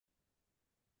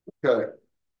Okay.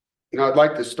 I'd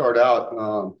like to start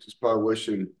out just by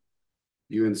wishing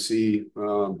UNC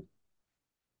and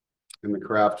the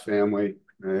Kraft family.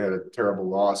 I had a terrible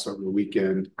loss over the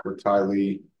weekend with Ty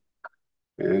Lee,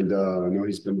 and I know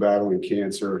he's been battling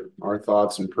cancer. Our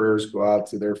thoughts and prayers go out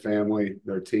to their family,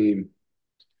 their team.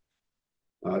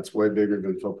 It's way bigger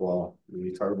than football. When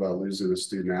you talk about losing a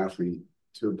student athlete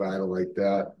to a battle like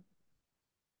that.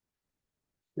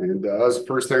 And that was the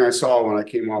first thing I saw when I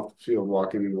came off the field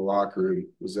walking in the locker room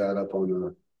was that up on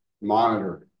the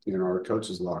monitor in our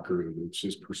coach's locker room. It's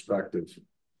just perspective.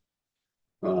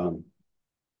 Um,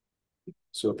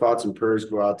 so thoughts and prayers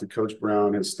go out to Coach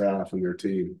Brown, his staff, and their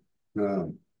team.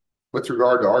 Um, with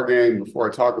regard to our game, before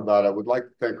I talk about it, I would like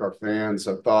to thank our fans.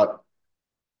 I thought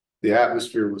the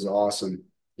atmosphere was awesome.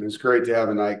 It was great to have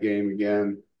a night game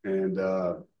again, and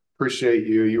appreciate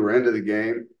you. You were into the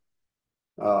game.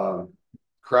 Uh,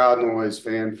 Crowd noise,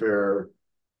 fanfare,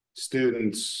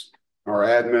 students, our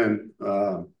admin,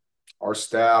 our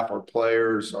staff, our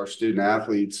players, our student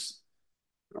athletes,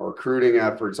 our recruiting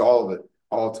efforts, all of it,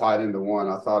 all tied into one.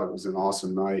 I thought it was an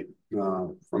awesome night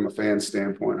from a fan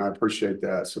standpoint. I appreciate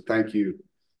that. So thank you.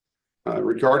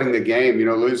 Regarding the game,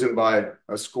 losing by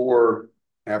a score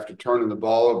after turning the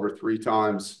ball over 3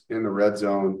 times in the red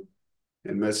zone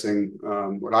and missing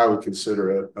what I would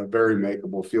consider a very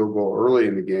makeable field goal early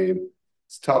in the game.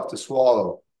 It's tough to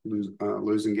swallow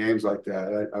losing games like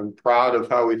that. I'm proud of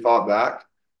how we fought back.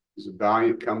 It was a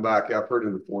valiant comeback effort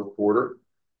in the fourth quarter.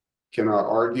 Cannot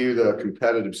argue the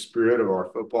competitive spirit of our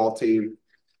football team.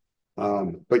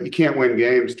 But you can't win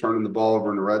games turning the ball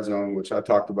over in the red zone, which I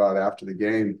talked about after the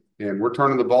game. And we're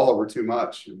turning the ball over too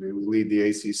much. I mean, we lead the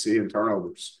ACC in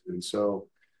turnovers. And so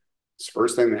it's the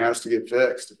first thing that has to get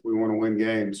fixed. If we want to win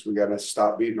games, we got to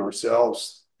stop beating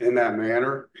ourselves in that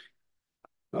manner.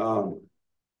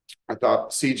 I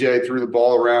thought CJ threw the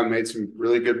ball around, made some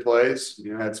really good plays.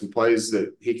 Had some plays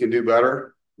that he can do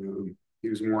better. He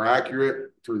was more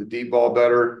accurate, threw the deep ball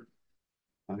better.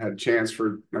 I had a chance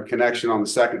for a connection on the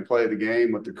second play of the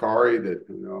game with Dakari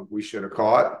that we should have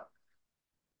caught.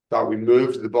 Thought we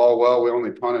moved the ball well. We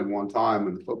only punted 1 time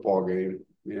in the football game,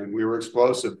 and we were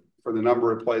explosive for the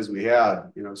number of plays we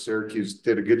had. Syracuse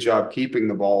did a good job keeping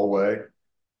the ball away.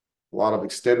 A lot of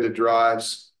extended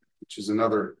drives, which is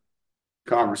another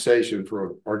conversation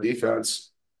for our defense.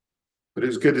 But it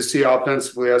was good to see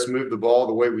offensively us move the ball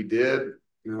the way we did.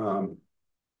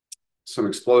 Some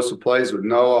explosive plays with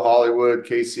Noah, Hollywood,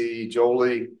 Casey,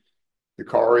 Jolie,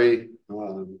 Dakari,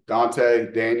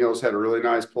 Dante, Daniels had a really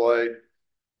nice play.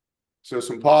 So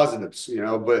some positives,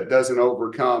 but it doesn't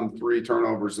overcome 3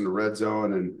 turnovers in the red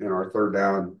zone and our third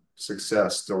down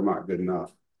success still not good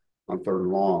enough on third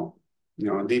and long.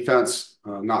 On defense,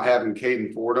 not having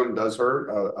Caden Fordham does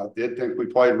hurt. I did think we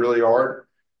played really hard,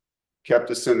 kept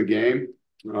us in the game,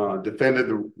 defended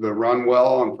the run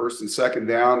well on first and second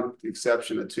down, with the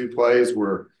exception of 2 plays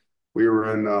where we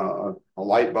were in a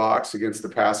light box against the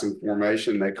passing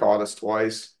formation. They caught us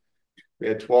twice. We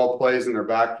had 12 plays in their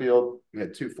backfield. We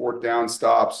had 2 fourth down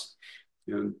stops.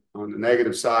 On the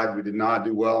negative side, we did not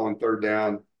do well on third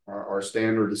down. Our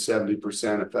standard is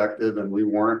 70% effective, and we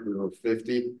weren't. We were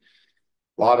 50.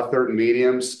 A lot of third and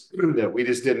mediums that we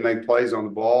just didn't make plays on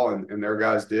the ball, and their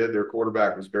guys did. Their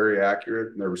quarterback was very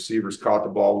accurate, and their receivers caught the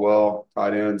ball well,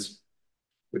 tight ends.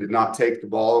 We did not take the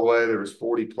ball away. There was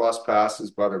 40-plus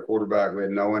passes by their quarterback. We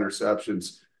had no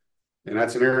interceptions, and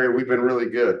that's an area we've been really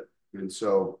good. And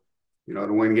so,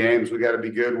 to win games, we got to be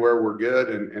good where we're good,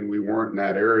 and we weren't in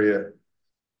that area.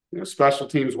 Special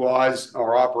teams wise,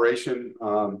 our operation,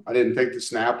 I didn't think the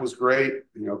snap was great.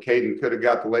 Caden could have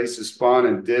got the laces spun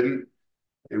and didn't.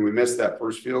 And we missed that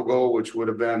first field goal, which would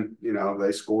have been,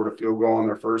 they scored a field goal on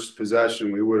their first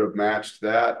possession. We would have matched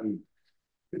that. And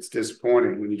it's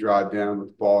disappointing when you drive down with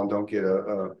the ball and don't get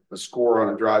a score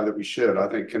on a drive that we should. I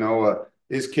think Kanoa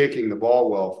is kicking the ball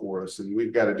well for us, and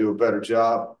we've got to do a better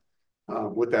job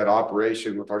with that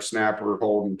operation with our snapper,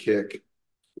 hold, and kick.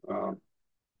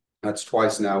 That's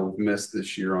twice now we've missed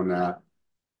this year on that.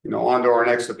 On to our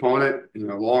next opponent,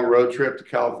 long road trip to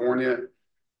California.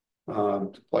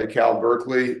 To play Cal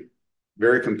Berkeley,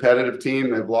 very competitive team.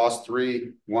 They've lost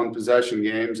 3 one-possession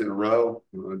games in a row,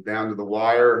 down to the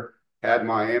wire. Had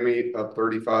Miami up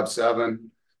 35-7.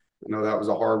 I know that was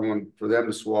a hard one for them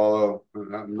to swallow.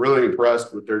 I'm really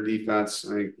impressed with their defense.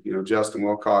 I think, Justin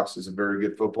Wilcox is a very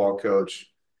good football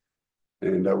coach.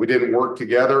 And we didn't work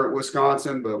together at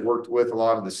Wisconsin, but worked with a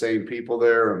lot of the same people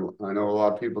there. And I know a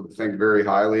lot of people that think very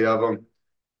highly of them.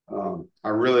 I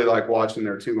really like watching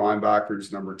their 2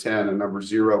 linebackers, number 10 and number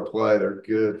 0 play. They're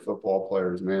good football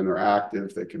players, man. They're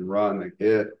active. They can run, they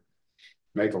hit,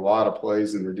 make a lot of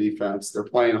plays in their defense. They're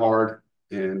playing hard.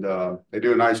 and they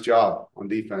do a nice job on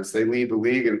defense. They lead the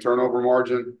league in turnover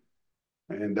margin,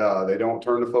 and they don't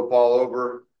turn the football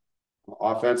over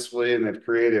offensively, and they've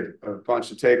created a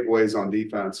bunch of takeaways on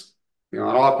defense.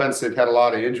 On offense, they've had a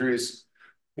lot of injuries,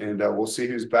 and we'll see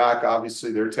who's back.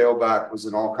 Obviously, their tailback was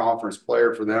an all-conference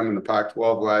player for them in the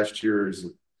Pac-12 last year. He's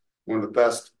one of the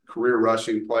best career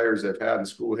rushing players they've had in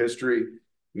school history,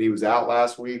 and he was out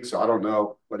last week, so I don't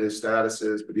know what his status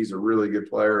is, but he's a really good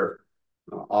player.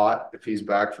 Ott, if he's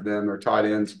back for them, their tight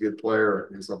end's a good player.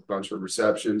 He has a bunch of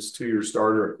receptions, 2-year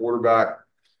starter at quarterback,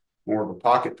 more of a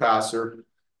pocket passer.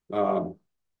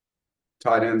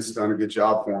 Tight end's done a good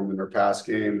job for them in their pass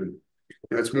game.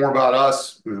 And it's more about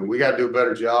us. We got to do a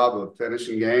better job of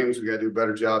finishing games. We got to do a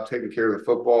better job taking care of the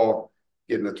football,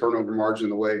 getting the turnover margin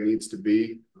the way it needs to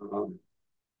be. And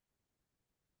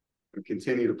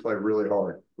continue to play really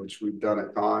hard, which we've done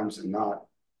at times and not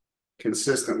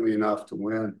consistently enough to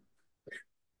win.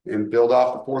 And build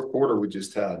off the fourth quarter we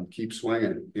just had and keep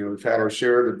swinging. We've had our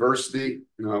share of adversity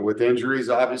with injuries,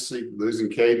 obviously, losing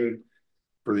Caden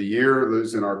for the year,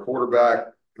 losing our quarterback.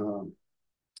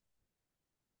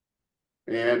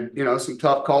 And some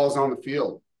tough calls on the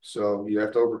field. So you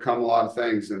have to overcome a lot of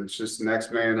things, and it's just the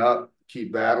next man up,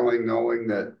 keep battling, knowing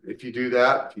that if you do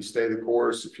that, if you stay the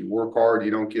course, if you work hard,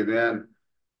 you don't give in,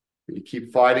 you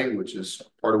keep fighting, which is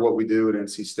part of what we do at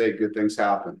NC State, good things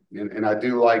happen. And I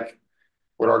do like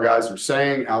what our guys are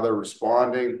saying, how they're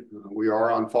responding. We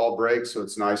are on fall break, so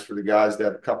it's nice for the guys to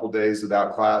have a couple of days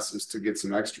without classes to get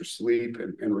some extra sleep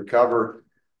and recover.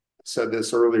 I said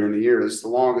this earlier in the year, this is the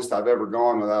longest I've ever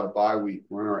gone without a bye week.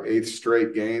 We're in our 8th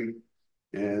straight game,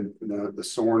 and the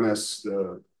soreness,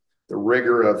 the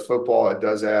rigor of football, it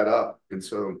does add up. And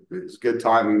so it's good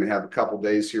timing to have a couple of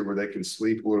days here where they can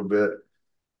sleep a little bit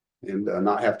and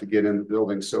not have to get in the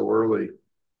building so early.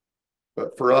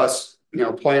 But for us,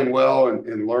 playing well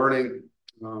and learning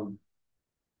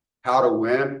how to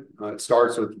win, it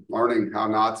starts with learning how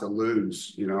not to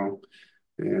lose,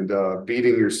 and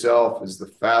beating yourself is the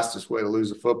fastest way to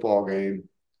lose a football game.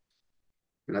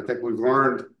 And I think we've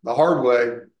learned the hard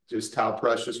way just how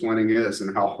precious winning is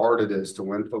and how hard it is to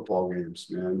win football games,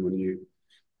 man. When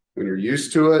you're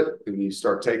used to it and you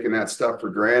start taking that stuff for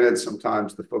granted,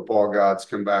 sometimes the football gods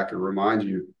come back and remind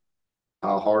you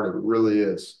how hard it really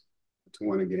is to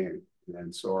win a game.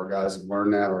 And so our guys have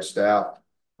learned that, our staff,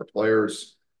 our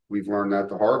players, we've learned that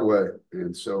the hard way.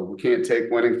 And so we can't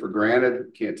take winning for granted.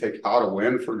 We can't take how to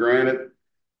win for granted.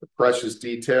 The precious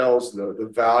details,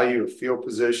 the value of field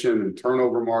position and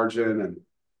turnover margin, and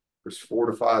there's 4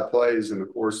 to 5 plays in the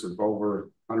course of over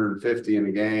 150 in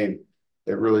a game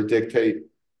that really dictate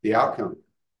the outcome.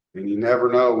 And you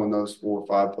never know when those 4 or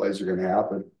 5 plays are going to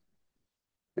happen.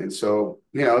 And so,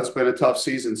 it's been a tough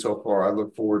season so far. I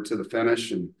look forward to the finish,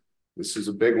 and this is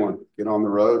a big one. Get on the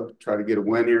road, try to get a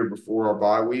win here before our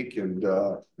bye week and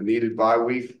a needed bye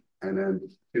week, and then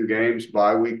 2 games,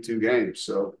 bye week, 2 games.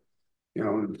 So, an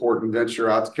important venture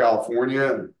out to California.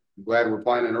 I'm glad we're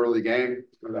playing an early game.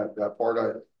 That part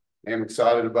I am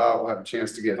excited about. We'll have a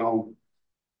chance to get home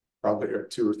probably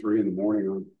at 2 or 3 in the morning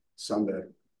on Sunday.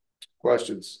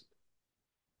 Questions?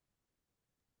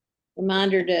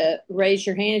 Reminder to raise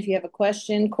your hand if you have a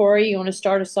question. Corey, you want to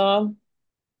start us off?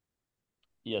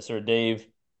 Yes, sir, Dave.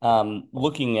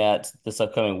 Looking at this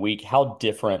upcoming week, how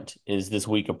different is this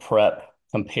week of prep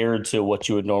compared to what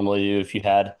you would normally do if you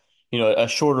had, a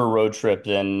shorter road trip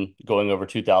than going over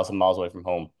 2,000 miles away from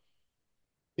home?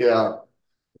 Yeah.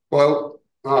 Well,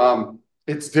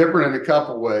 it's different in a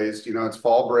couple of ways. It's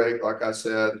fall break, like I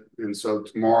said. And so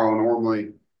tomorrow,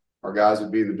 normally, our guys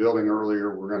would be in the building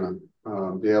earlier. We're going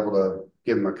to be able to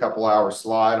give them a couple hours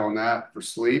slide on that for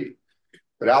sleep.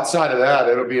 But outside of that,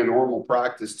 it'll be a normal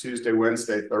practice Tuesday,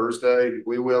 Wednesday, Thursday.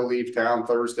 We will leave town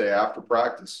Thursday after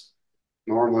practice.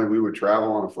 Normally, we would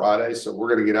travel on a Friday, so we're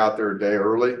going to get out there a day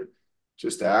early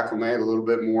just to acclimate a little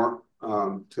bit more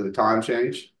to the time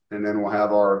change. And then we'll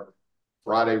have our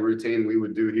Friday routine we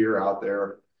would do here out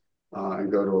there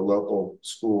and go to a local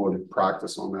school and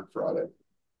practice on that Friday.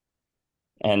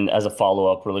 And as a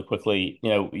follow-up really quickly,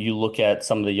 you look at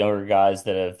some of the younger guys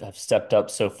that have stepped up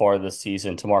so far this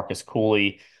season, Tamarcus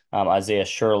Cooley, Isaiah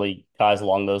Shirley, guys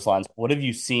along those lines. What have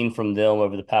you seen from them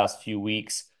over the past few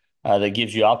weeks that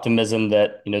gives you optimism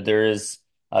that, there is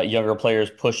younger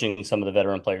players pushing some of the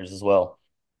veteran players as well?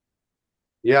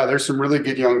 Yeah, there's some really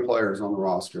good young players on the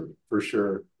roster for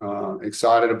sure.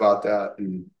 Excited about that.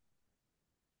 And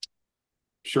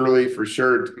Shirley, for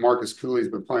sure, Marcus Cooley's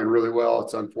been playing really well.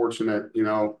 It's unfortunate,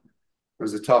 it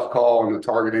was a tough call on the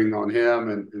targeting on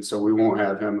him, and so we won't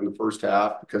have him in the first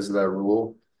half because of that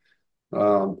rule.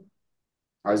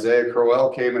 Isaiah Crowell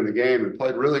came in the game and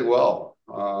played really well.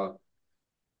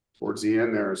 towards the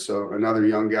end there. So another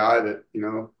young guy that,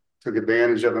 took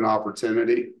advantage of an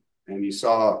opportunity. And you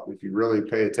saw, if you really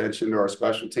pay attention to our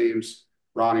special teams,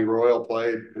 Ronnie Royal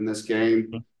played in this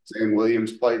game. Zane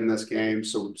Williams played in this game.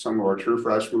 So some of our true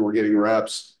freshmen were getting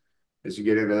reps as you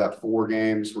get into that 4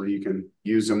 games where you can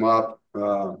use them up.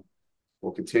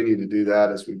 We'll continue to do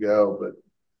that as we go. But,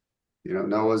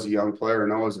 Noah's a young player.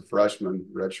 Noah's a freshman,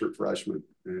 redshirt freshman,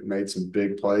 and made some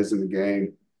big plays in the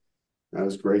game. That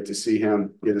was great to see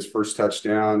him get his first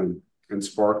touchdown. And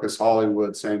Sparkus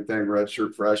Hollywood, same thing,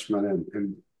 redshirt freshman,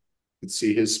 and could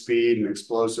see his speed and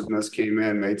explosiveness came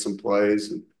in, made some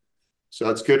plays. And so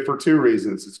it's good for 2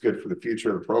 reasons. It's good for the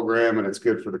future of the program, and it's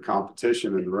good for the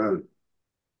competition in the room.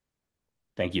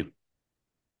 Thank you.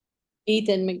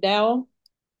 Ethan McDowell.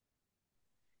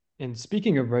 And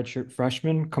speaking of redshirt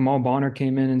freshmen, Kamal Bonner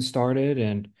came in and started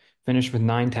and finished with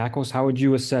 9 tackles. How would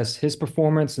you assess his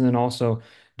performance, and then also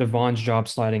Devon's job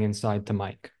sliding inside to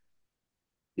Mike?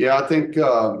 Yeah, I think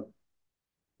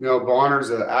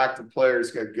Bonner's an active player. He's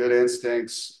got good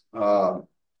instincts.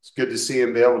 It's good to see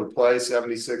him be able to play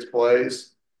 76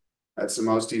 plays. That's the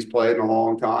most he's played in a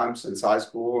long time since high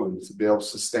school, and to be able to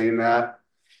sustain that.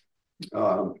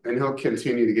 And he'll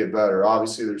continue to get better.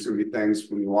 Obviously, there's going to be things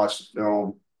when you watch the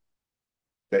film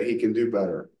that he can do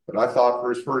better. But I thought for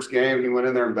his first game, he went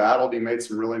in there and battled. He made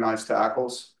some really nice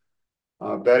tackles.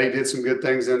 Betty did some good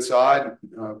things inside,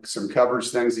 some coverage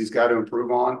things he's got to improve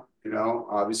on.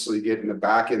 Obviously getting the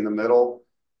back in the middle,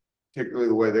 particularly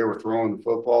the way they were throwing the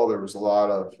football. There was a lot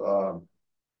of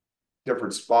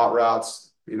different spot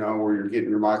routes, where you're getting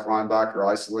your Mike linebacker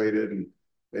isolated, and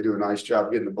they do a nice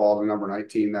job getting the ball to number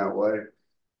 19 that way.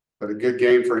 But a good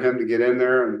game for him to get in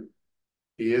there, and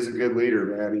he is a good leader,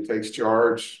 man. He takes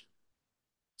charge.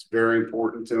 It's very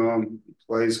important to him. He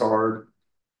plays hard,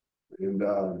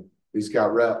 and he's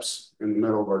got reps in the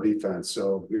middle of our defense.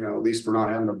 So, at least we're not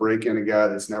having to break in a guy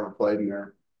that's never played in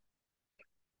there.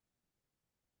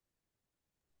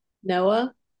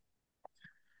 Noah.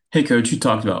 Hey, Coach, you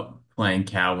talked about playing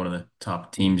Cal, one of the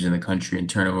top teams in the country in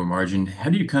turnover margin. How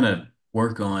do you kind of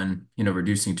work on,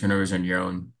 reducing turnovers on your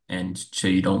own, and so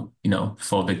you don't,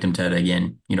 fall victim to that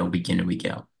again, week in and week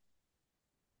out?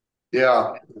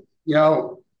 Yeah.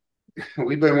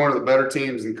 We've been one of the better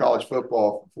teams in college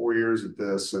football for 4 years at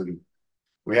this, and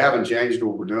we haven't changed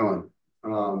what we're doing.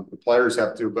 The players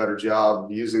have to do a better job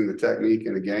of using the technique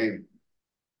in the game,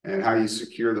 and how you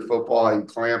secure the football, how you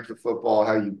clamp the football,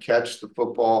 how you catch the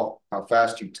football, how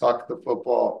fast you tuck the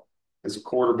football as a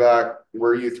quarterback,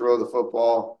 where you throw the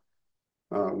football,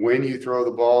 when you throw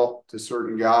the ball to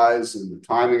certain guys, and the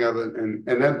timing of it, and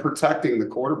then protecting the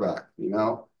quarterback.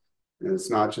 And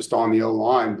it's not just on the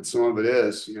O-line, but some of it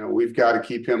is. We've got to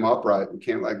keep him upright. We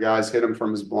can't let guys hit him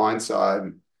from his blind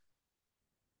side.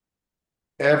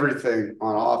 Everything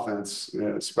on offense,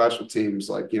 special teams,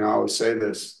 I always say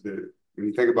this, that when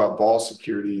you think about ball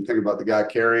security, you think about the guy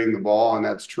carrying the ball, and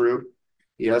that's true.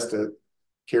 He has to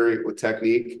carry it with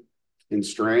technique and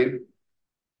strain.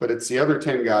 But it's the other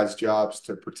 10 guys' jobs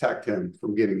to protect him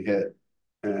from getting hit.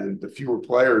 And the fewer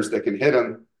players that can hit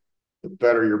him, the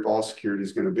better your ball security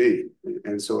is going to be.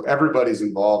 And so everybody's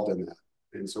involved in that.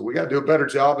 And so we got to do a better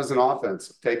job as an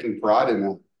offense of taking pride in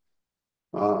that.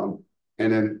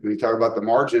 And then when you talk about the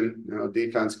margin,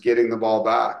 defense getting the ball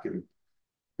back. And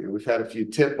we've had a few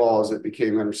tip balls that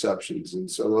became interceptions.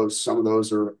 And so some of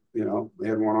those are, we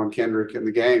had one on Kendrick in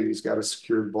the game. He's got a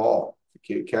secured ball. If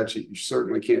you can't catch it, you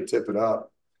certainly can't tip it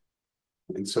up.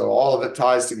 And so all of it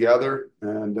ties together.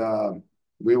 And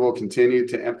we will continue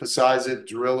to emphasize it,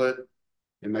 drill it,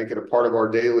 and make it a part of our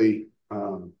daily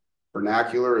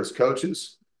vernacular as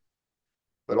coaches.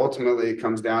 But ultimately, it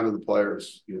comes down to the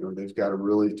players. They've got to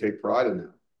really take pride in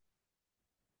that.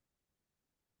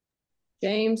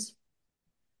 James.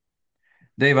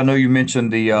 Dave, I know you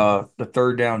mentioned the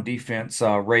third down defense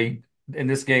rate in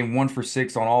this game, 1 for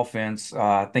 6 on offense.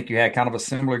 I think you had kind of a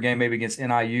similar game maybe against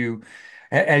NIU.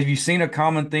 Have you seen a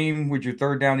common theme with your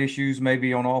third down issues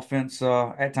maybe on offense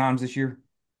at times this year?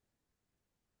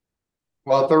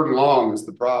 Well, 3rd and long is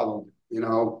the problem.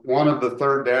 One of the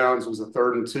third downs was a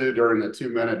 3rd and 2 during the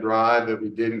 2-minute drive that we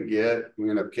didn't get. We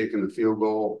ended up kicking the field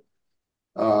goal.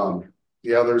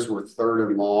 The others were 3rd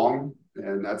and long,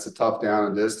 and that's a tough down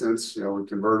and distance. We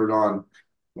converted on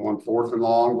 4th and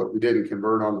long, but we didn't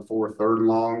convert on the 4 3rd and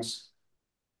longs.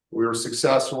 We were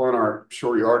successful in our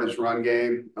short yardage run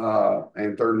game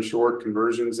and 3rd and short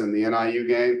conversions in the NIU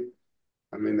game.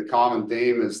 I mean, the common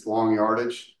theme is long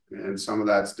yardage, and some of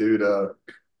that's due to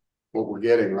what we're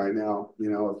getting right now,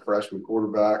 a freshman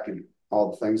quarterback and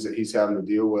all the things that he's having to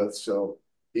deal with. So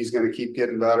he's going to keep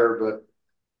getting better.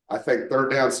 But I think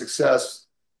third down success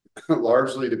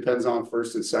largely depends on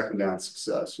first and second down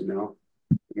success. The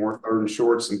more third and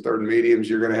shorts and third and mediums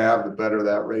you're going to have, the better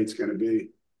that rate's going to be.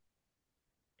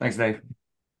 Thanks, Dave.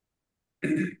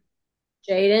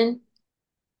 Jaden?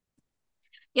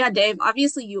 Yeah, Dave,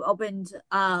 obviously you opened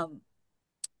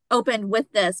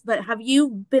with this, but have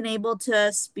you been able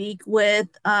to speak with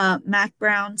Mac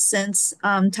Brown since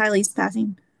Tylee's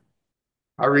passing?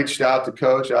 I reached out to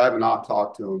Coach. I have not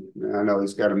talked to him. I know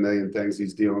he's got a million things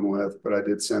he's dealing with, but I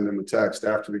did send him a text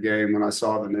after the game when I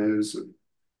saw the news,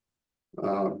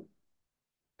 and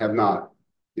have not,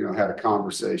 had a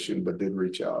conversation, but did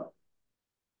reach out.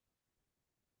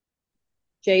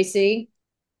 JC?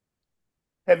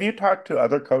 Have you talked to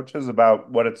other coaches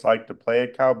about what it's like to play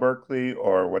at Cal Berkeley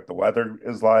or what the weather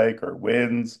is like or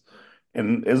winds?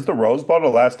 And is the Rose Bowl the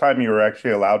last time you were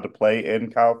actually allowed to play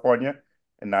in California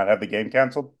and not have the game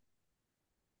canceled?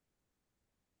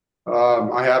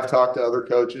 I have talked to other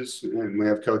coaches, and we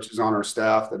have coaches on our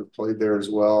staff that have played there as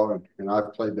well, and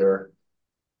I've played there.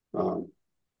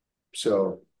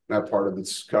 So that part of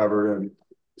it's covered. And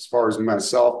as far as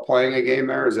myself playing a game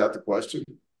there, is that the question?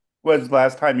 Was the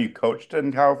last time you coached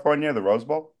in California, the Rose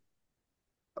Bowl?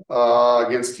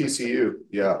 Against TCU,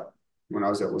 yeah, when I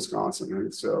was at Wisconsin.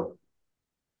 And so,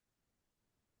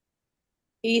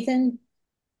 Ethan?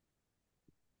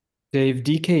 Dave,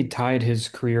 DK tied his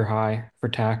career high for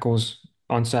tackles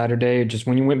on Saturday. Just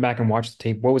when you went back and watched the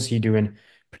tape, what was he doing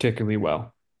particularly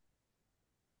well?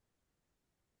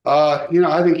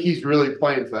 I think he's really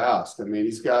playing fast. I mean,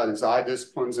 he's got his eye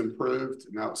discipline's improved,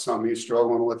 and that was something he was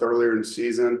struggling with earlier in the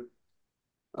season.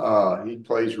 He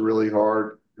plays really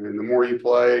hard, and the more you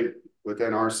play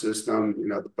within our system,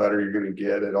 the better you're going to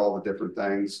get at all the different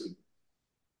things.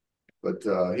 But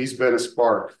he's been a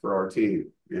spark for our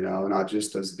team, not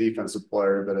just as a defensive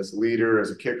player, but as a leader, as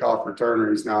a kickoff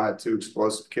returner. He's now had 2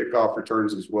 explosive kickoff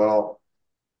returns as well.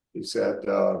 He's had,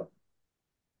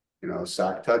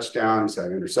 sack touchdown. He's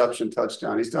had interception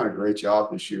touchdown. He's done a great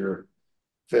job this year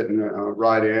fitting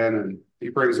right in, and he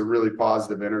brings a really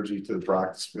positive energy to the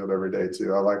practice field every day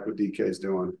too. I like what DK's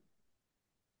doing.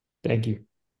 Thank you.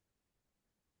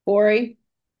 Corey?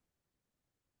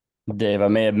 Dave, I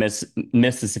may have missed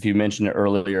this if you mentioned it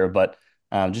earlier, but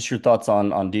just your thoughts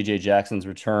on DJ Jackson's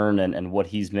return and what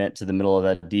he's meant to the middle of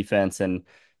that defense and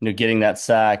getting that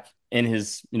sack in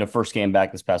his first game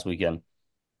back this past weekend.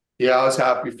 Yeah, I was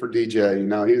happy for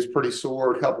DJ. He was pretty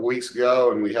sore a couple weeks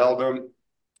ago, and we held him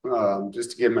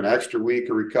just to give him an extra week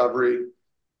of recovery.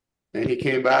 And he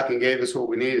came back and gave us what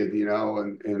we needed,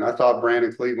 and I thought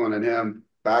Brandon Cleveland and him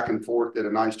back and forth did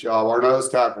a nice job. Our nose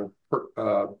tackle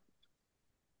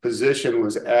position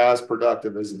was as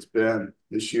productive as it's been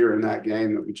this year in that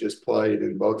game that we just played,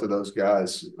 and both of those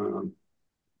guys.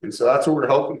 And so that's what we're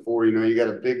hoping for. You got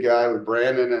a big guy with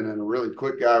Brandon and then a really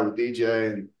quick guy with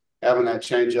DJ, and having that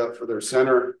change up for their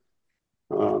center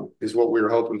is what we were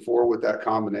hoping for with that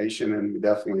combination. And we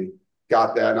definitely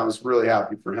got that. And I was really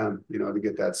happy for him, to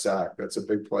get that sack. That's a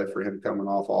big play for him coming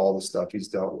off all the stuff he's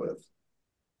dealt with.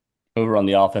 Over on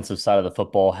the offensive side of the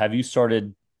football, have you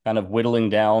started kind of whittling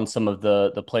down some of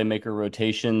the playmaker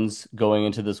rotations going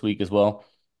into this week as well?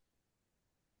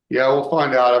 Yeah, we'll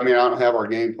find out. I mean, I don't have our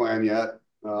game plan yet.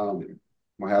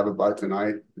 We'll have it by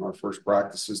tonight. Our first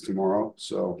practice is tomorrow.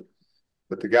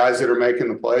 But the guys that are making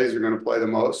the plays are going to play the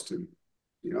most, and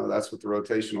that's what the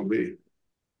rotation will be.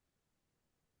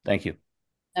 Thank you.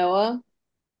 Noah?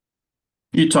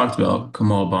 You talked about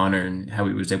Kamal Bonner and how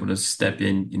he was able to step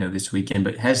in, this weekend,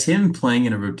 but has him playing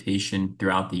in a rotation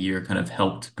throughout the year kind of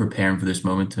helped prepare him for this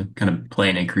moment to kind of play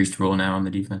an increased role now on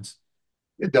the defense?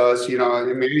 It does. I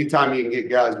mean, anytime you can get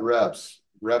guys reps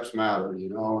matter,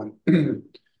 and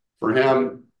for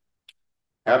him,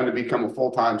 having to become a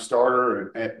full-time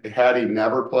starter, and had he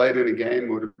never played in a game,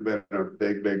 would have been a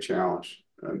big, big challenge.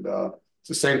 And it's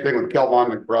the same thing with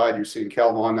Kelvon McBride. You're seeing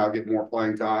Kelvon now get more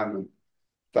playing time, and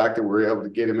the fact that we're able to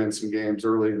get him in some games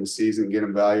early in the season, get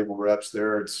him valuable reps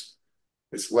there, it's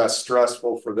less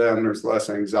stressful for them. There's less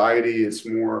anxiety. It's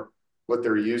more what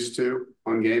they're used to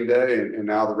on game day, and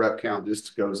now the rep count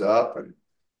just goes up.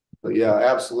 But yeah,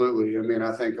 absolutely. I mean,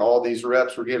 I think all these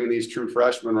reps we're giving these true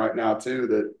freshmen right now too,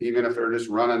 that even if they're just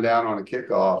running down on a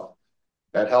kickoff,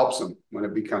 that helps them when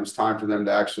it becomes time for them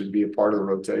to actually be a part of the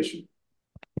rotation.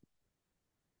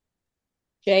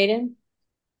 Jaden?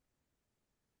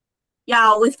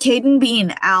 Yeah, with Caden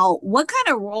being out, what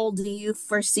kind of role do you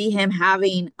foresee him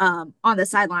having on the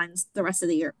sidelines the rest of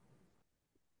the year?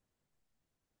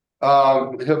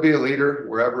 He'll be a leader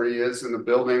wherever he is in the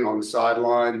building, on the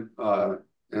sideline,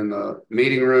 in the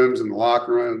meeting rooms, in the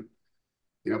locker room.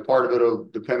 Part of it will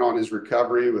depend on his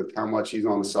recovery with how much he's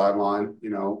on the sideline,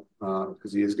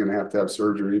 because he is going to have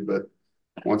surgery. But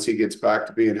once he gets back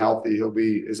to being healthy, he'll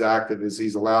be as active as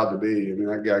he's allowed to be. I mean,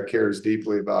 that guy cares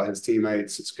deeply about his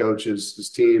teammates, his coaches, his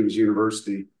team, his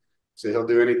university. So he'll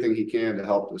do anything he can to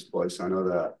help this place. I know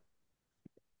that.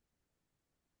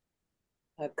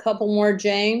 A couple more,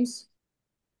 James.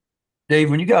 Dave,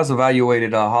 when you guys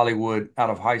evaluated Hollywood out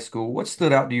of high school, what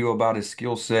stood out to you about his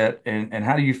skill set, and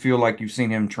how do you feel like you've seen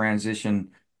him transition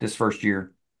this first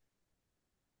year?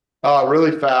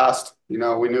 Really fast. We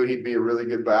knew he'd be a really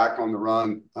good back on the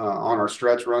run, on our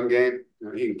stretch run game.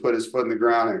 He can put his foot in the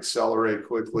ground and accelerate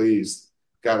quickly. He's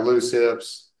got loose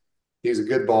hips. He's a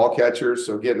good ball catcher,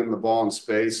 so getting him the ball in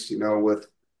space, with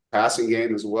passing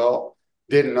game as well.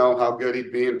 Didn't know how good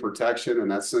he'd be in protection,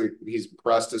 and that's something he's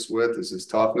impressed us with is his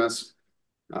toughness.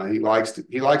 He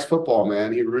likes football,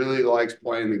 man. He really likes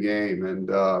playing the game, and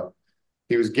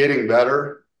he was getting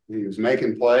better. He was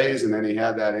making plays, and then he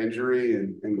had that injury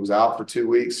and was out for 2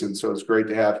 weeks. And so it's great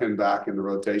to have him back in the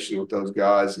rotation with those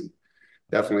guys, and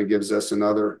definitely gives us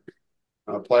another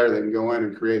player that can go in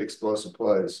and create explosive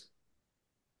plays.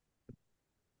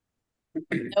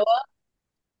 Noah?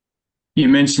 You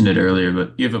mentioned it earlier,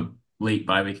 but you have a late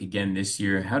bye week again this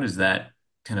year. How does that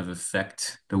kind of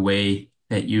affect the way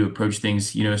that you approach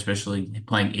things, especially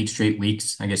playing 8 straight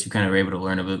weeks? I guess you kind of were able to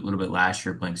learn a little bit last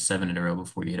year playing 7 in a row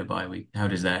before you hit a bye week. How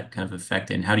does that kind of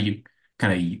affect it? And how do you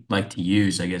kind of like to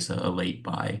use, I guess, a late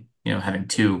bye, having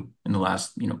two in the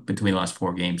last, between the last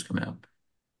 4 games coming up?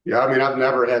 Yeah, I mean, I've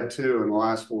never had two in the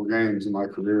last 4 games in my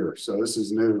career, so this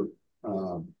is new.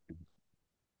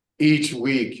 Each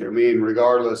week, I mean,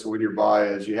 regardless of when your bye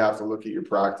is, you have to look at your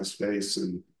practice space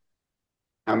and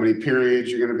how many periods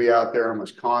you're going to be out there, how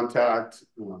much contact,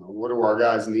 what do our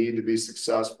guys need to be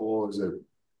successful? Is it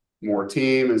more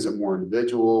team? Is it more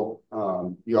individual?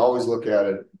 You always look at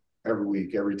it every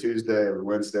week, every Tuesday, every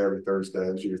Wednesday, every Thursday.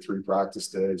 Those are your 3 practice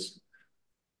days.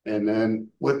 And then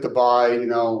with the bye,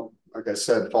 like I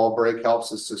said, fall break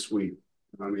helps us this week.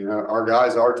 I mean, our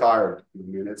guys are tired. I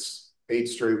mean, it's 8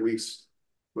 straight weeks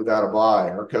without a bye,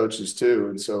 our coaches too.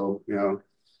 And so,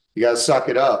 you got to suck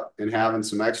it up, and having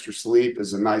some extra sleep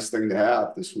is a nice thing to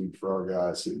have this week for our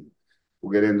guys. And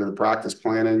we'll get into the practice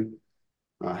planning.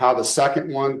 How the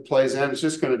second one plays in, it's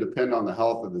just going to depend on the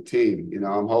health of the team.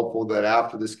 I'm hopeful that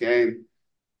after this game,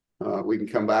 we can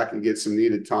come back and get some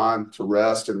needed time to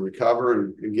rest and recover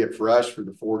and get fresh for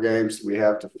the 4 games we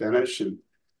have to finish.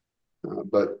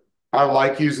 But I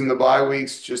like using the bye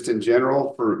weeks just in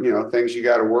general for, things you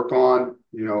got to work on,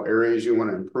 areas you want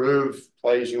to improve,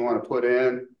 plays you want to put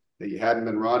in that you hadn't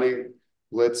been running,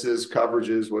 blitzes,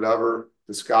 coverages, whatever,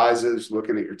 disguises,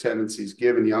 looking at your tendencies,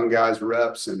 giving young guys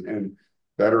reps and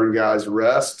veteran guys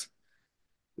rest.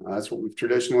 That's what we've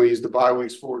traditionally used the bye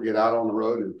weeks for. Get out on the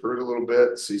road and improve a little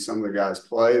bit, see some of the guys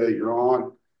play that you're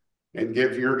on, and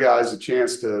give your guys a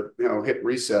chance to, hit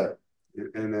reset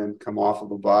and then come off of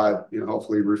a bye,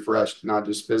 hopefully refreshed, not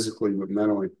just physically, but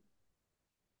mentally.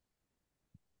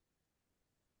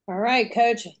 All right,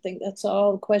 Coach. I think that's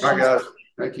all the All right, questions. guys.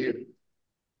 Thank you.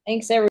 Thanks, everyone.